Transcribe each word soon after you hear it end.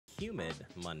humid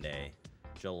Monday,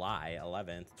 July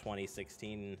 11th,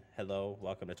 2016. Hello,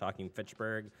 welcome to Talking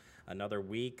Fitchburg. Another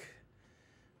week,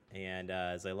 and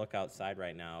as I look outside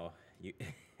right now,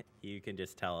 you can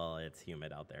just tell it's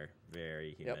humid out there.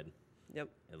 Very humid. Yep.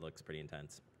 It looks pretty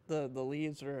intense. The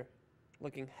leaves are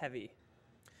looking heavy,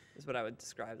 is what I would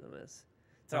describe them as.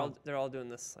 They're all doing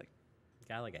this like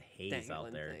got like a haze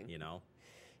out there, thing. you know.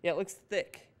 Yeah, it looks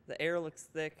thick. The air looks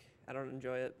thick. I don't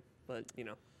enjoy it, but you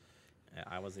know.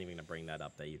 I wasn't even gonna bring that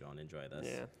up that you don't enjoy this.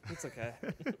 Yeah, it's okay.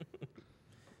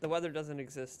 The weather doesn't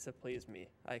exist to please me.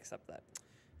 I accept that.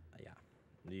 Yeah,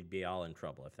 you'd be all in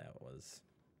trouble if that was.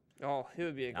 Oh, it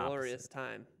would be a glorious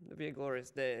time. It would be a glorious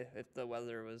day if the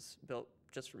weather was built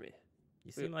just for me.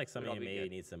 You seem like somebody maybe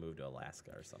needs to move to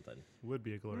Alaska or something. Would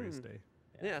be a glorious day.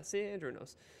 Yeah, see, Andrew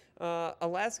knows.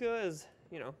 Alaska is,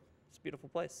 it's a beautiful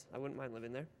place. I wouldn't mind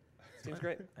living there. Seems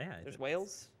great. Yeah. There's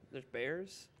whales. There's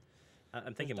bears.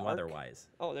 I'm thinking weather-wise.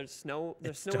 Oh, there's snow.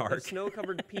 There's dark.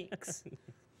 snow-covered peaks.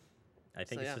 I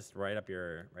think it's just right up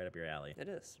your alley. It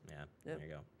is. Yeah. Yep. There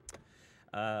you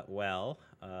go.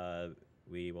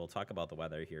 We will talk about the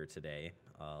weather here today,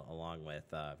 along with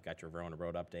got your Verona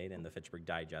Road update and the Fitchburg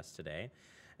Digest today,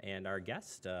 and our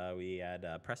guest. We had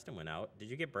Preston went out. Did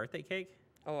you get birthday cake?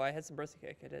 Oh, I had some birthday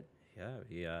cake. I did.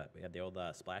 Yeah, we had the old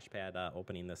splash pad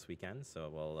opening this weekend, so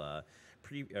we'll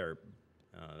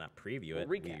not preview it,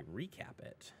 we recap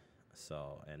it.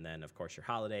 So, and then of course your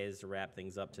holidays to wrap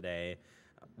things up today.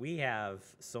 We have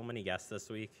so many guests this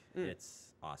week.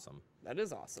 It's awesome. That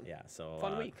is awesome. Yeah, so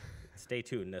fun week. Stay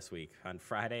tuned this week. On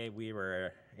Friday,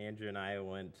 Andrew and I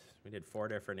we did 4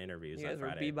 different interviews on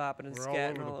Friday. You guys were bebopping and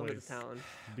scatting all over the town.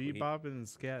 Bebopping and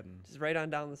scatting. Just right on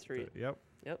down the street. Yep.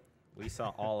 We saw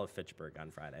all of Fitchburg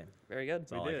on Friday. Very good.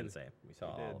 That's all I can say. We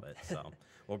saw all of it. So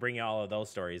we'll bring you all of those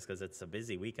stories because it's a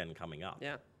busy weekend coming up.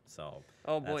 Yeah. So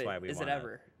that's why is it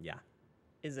ever? Yeah.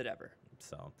 Is it ever?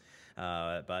 So,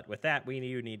 but with that, we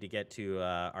need to get to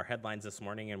our headlines this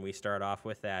morning, and we start off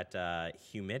with that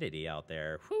humidity out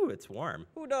there. Whew, it's warm.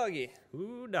 Ooh, doggy.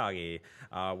 Ooh, doggy.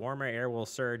 Warmer air will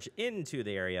surge into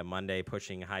the area Monday,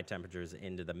 pushing high temperatures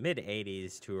into the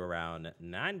mid-80s to around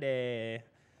 90.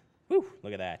 Whew,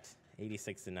 look at that.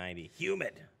 86 to 90.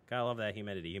 Humid. Gotta love that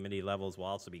humidity. Humidity levels will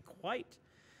also be quite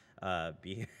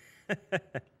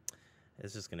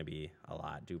it's just going to be a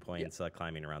lot. Dew points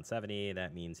climbing around 70.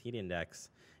 That means heat index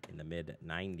in the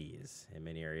mid-90s in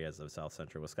many areas of south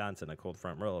central Wisconsin. A cold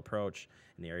front will approach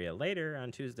in the area later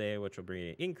on Tuesday, which will bring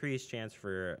an increased chance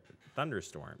for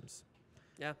thunderstorms.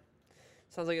 Yeah.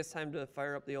 Sounds like it's time to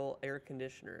fire up the old air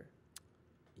conditioner.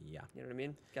 Yeah. You know what I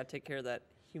mean? Got to take care of that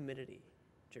humidity,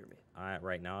 Jeremy.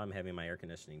 Right now I'm having my air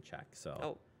conditioning check,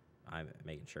 so I'm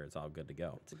making sure it's all good to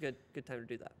go. It's a good time to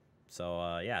do that.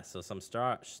 So, so some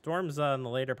storms in the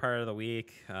later part of the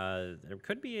week. There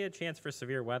could be a chance for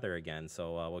severe weather again,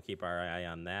 so we'll keep our eye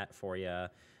on that for you,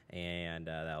 and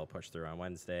that will push through on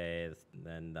Wednesday.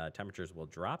 Then the temperatures will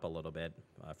drop a little bit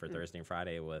for Thursday and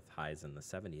Friday with highs in the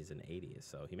 70s and 80s,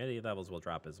 so humidity levels will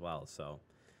drop as well. So,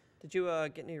 did you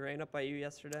get any rain up by you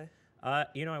yesterday? I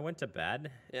went to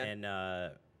bed, and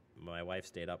my wife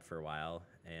stayed up for a while,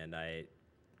 and I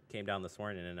came down this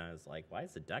morning and I was like, why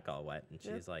is the deck all wet? And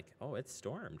she's like, oh, it's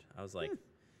stormed. I was like,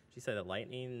 she said that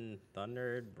lightning,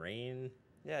 thunder, rain.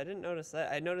 Yeah, I didn't notice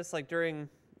that. I noticed like during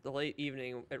the late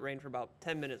evening, it rained for about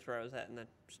 10 minutes where I was at and then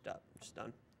just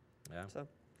done. Yeah. So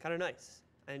kind of nice.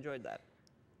 I enjoyed that.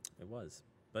 It was.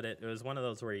 But it was one of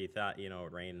those where you thought, it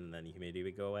would rain and then the humidity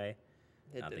would go away.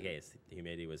 Not the case. The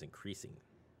humidity was increasing.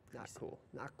 Not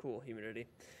cool humidity.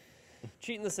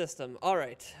 Cheating the system. All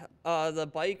right. The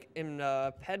bike and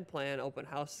ped plan open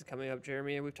house is coming up,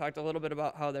 Jeremy. We've talked a little bit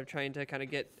about how they're trying to kind of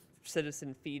get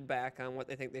citizen feedback on what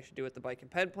they think they should do with the bike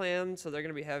and ped plan. So they're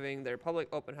going to be having their public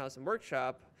open house and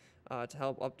workshop to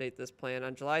help update this plan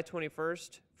on July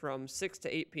 21st from 6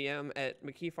 to 8 p.m. at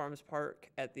McKee Farms Park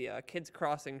at the Kids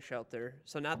Crossing shelter.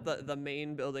 So not the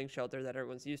main building shelter that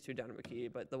everyone's used to down at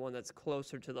McKee, but the one that's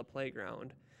closer to the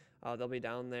playground. They'll be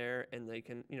down there, and they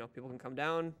can, people can come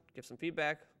down, give some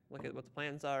feedback, look at what the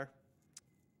plans are.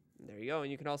 And there you go.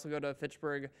 And you can also go to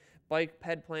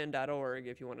FitchburgBikePedPlan.org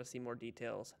if you want to see more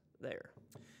details there.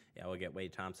 Yeah, we'll get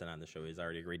Wade Thompson on the show. He's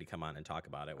already agreed to come on and talk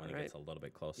about it when he gets a little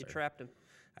bit closer. You trapped him.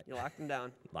 You locked him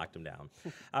down. Locked him down.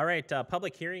 All right,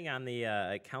 public hearing on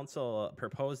the council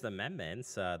proposed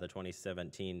amendments. The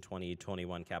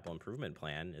 2017-2021 capital improvement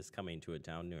plan is coming to a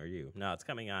town near you. No, it's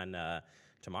coming on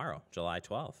tomorrow, July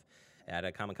 12th. At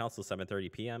a common council,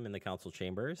 7:30 p.m. in the council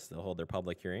chambers. They'll hold their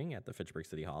public hearing at the Fitchburg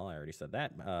City Hall. I already said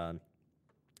that.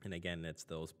 And again, it's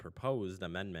those proposed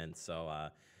amendments. So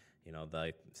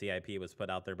the CIP was put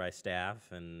out there by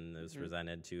staff and it was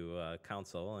presented to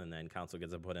council, and then council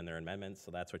gets to put in their amendments.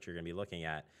 So that's what you're going to be looking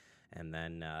at. And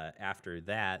then after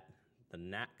that, the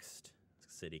next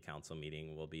city council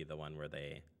meeting will be the one where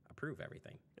they approve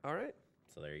everything. All right.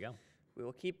 So there you go. We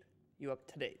will keep you up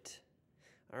to date.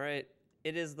 All right.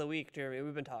 It is the week, Jeremy.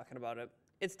 We've been talking about it.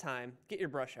 It's time. Get your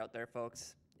brush out there,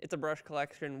 folks. It's a brush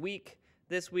collection week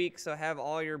this week, so have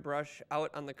all your brush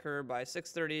out on the curb by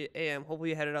 6:30 a.m. Hopefully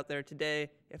you had it out there today.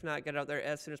 If not, get it out there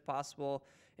as soon as possible.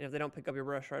 And if they don't pick up your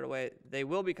brush right away, they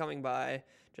will be coming by.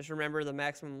 Just remember the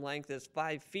maximum length is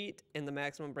 5 feet and the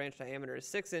maximum branch diameter is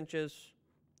 6 inches.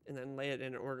 And then lay it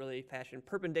in an orderly fashion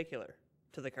perpendicular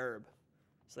to the curb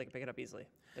so they can pick it up easily.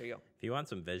 There you go. If you want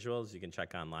some visuals, you can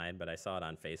check online, but I saw it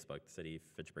on Facebook. The City of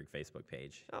Fitchburg Facebook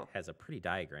page has a pretty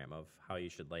diagram of how you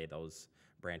should lay those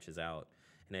branches out.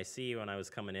 And I see when I was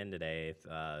coming in today,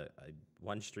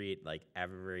 one street, like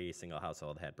every single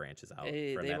household had branches out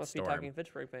Hey, from they that must storm. be Talking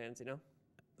Fitchburg fans, It's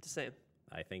the same.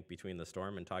 I think between the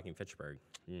storm and Talking Fitchburg,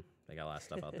 they got a lot of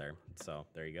stuff out there. So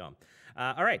there you go.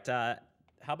 All right.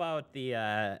 How about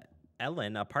the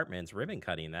Ellen Apartments ribbon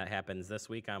cutting? That happens this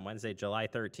week on Wednesday, July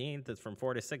 13th. It's from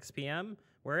 4 to 6 p.m.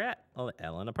 We're at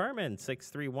Ellen Apartments,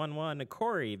 6311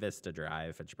 Corey Vista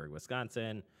Drive, Fitchburg,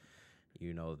 Wisconsin.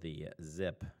 You know the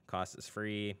zip. Cost is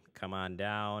free. Come on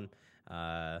down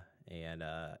and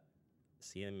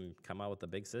see them come out with the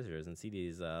big scissors and see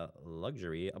these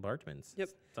luxury apartments. Yep.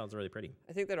 Sounds really pretty.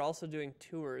 I think they're also doing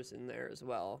tours in there as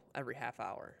well every half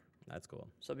hour. That's cool.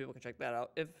 So people can check that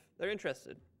out if they're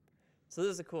interested. So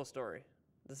this is a cool story.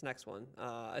 This next one,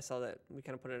 I saw that we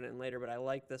kind of put it in later, but I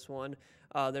like this one.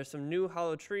 There's some new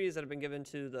hollow trees that have been given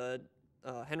to the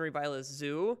Henry Vilas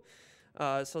Zoo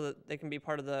so that they can be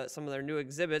part of some of their new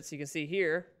exhibits. You can see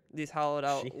here these hollowed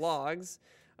out logs.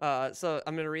 So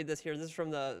I'm going to read this here. This is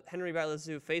from the Henry Vilas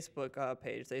Zoo Facebook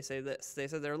page. They say this. They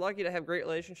said they're lucky to have great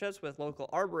relationships with local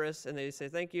arborists, and they say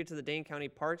thank you to the Dane County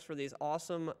Parks for these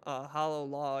awesome hollow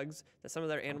logs that some of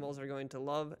their animals are going to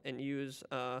love and use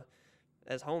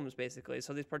as homes, basically.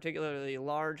 So these particularly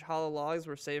large hollow logs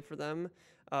were saved for them.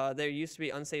 They used to be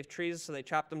unsafe trees, so they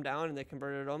chopped them down and they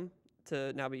converted them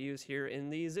to now be used here in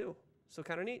the zoo. So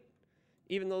kind of neat.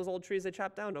 Even those old trees they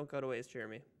chopped down don't go to waste,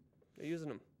 Jeremy. They're using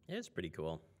them. It's pretty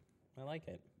cool. I like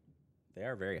it. They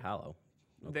are very hollow.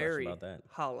 No Very question about that.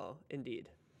 hollow, indeed.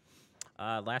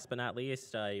 Last but not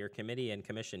least, your committee and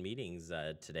commission meetings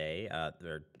today,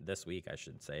 or this week, I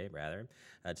should say, rather.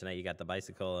 Tonight you got the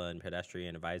Bicycle and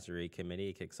Pedestrian Advisory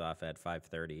Committee, kicks off at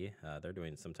 5:30. They're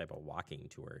doing some type of walking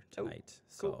tour tonight.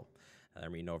 Cool. So they're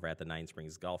meeting over at the Nine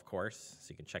Springs Golf Course, so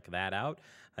you can check that out.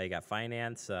 You got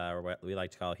Finance, or what we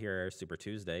like to call here Super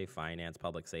Tuesday, Finance,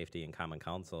 Public Safety, and Common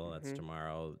Council. That's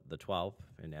tomorrow, the 12th.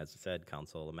 And as I said,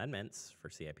 council amendments for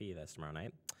CIP, that's tomorrow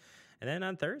night. And then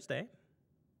on Thursday,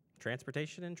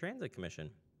 Transportation and Transit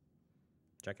Commission.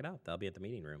 Check it out. They'll be at the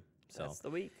meeting room. So, That's the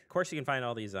week. of course, you can find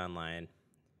all these online.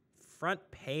 Front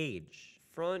page.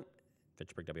 Front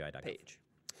FitchburgWI.com. page.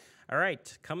 All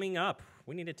right. Coming up,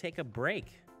 we need to take a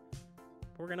break.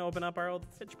 We're going to open up our old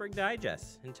Fitchburg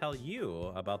Digest and tell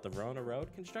you about the Verona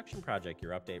Road construction project,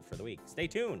 your update for the week. Stay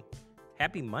tuned.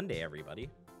 Happy Monday, everybody.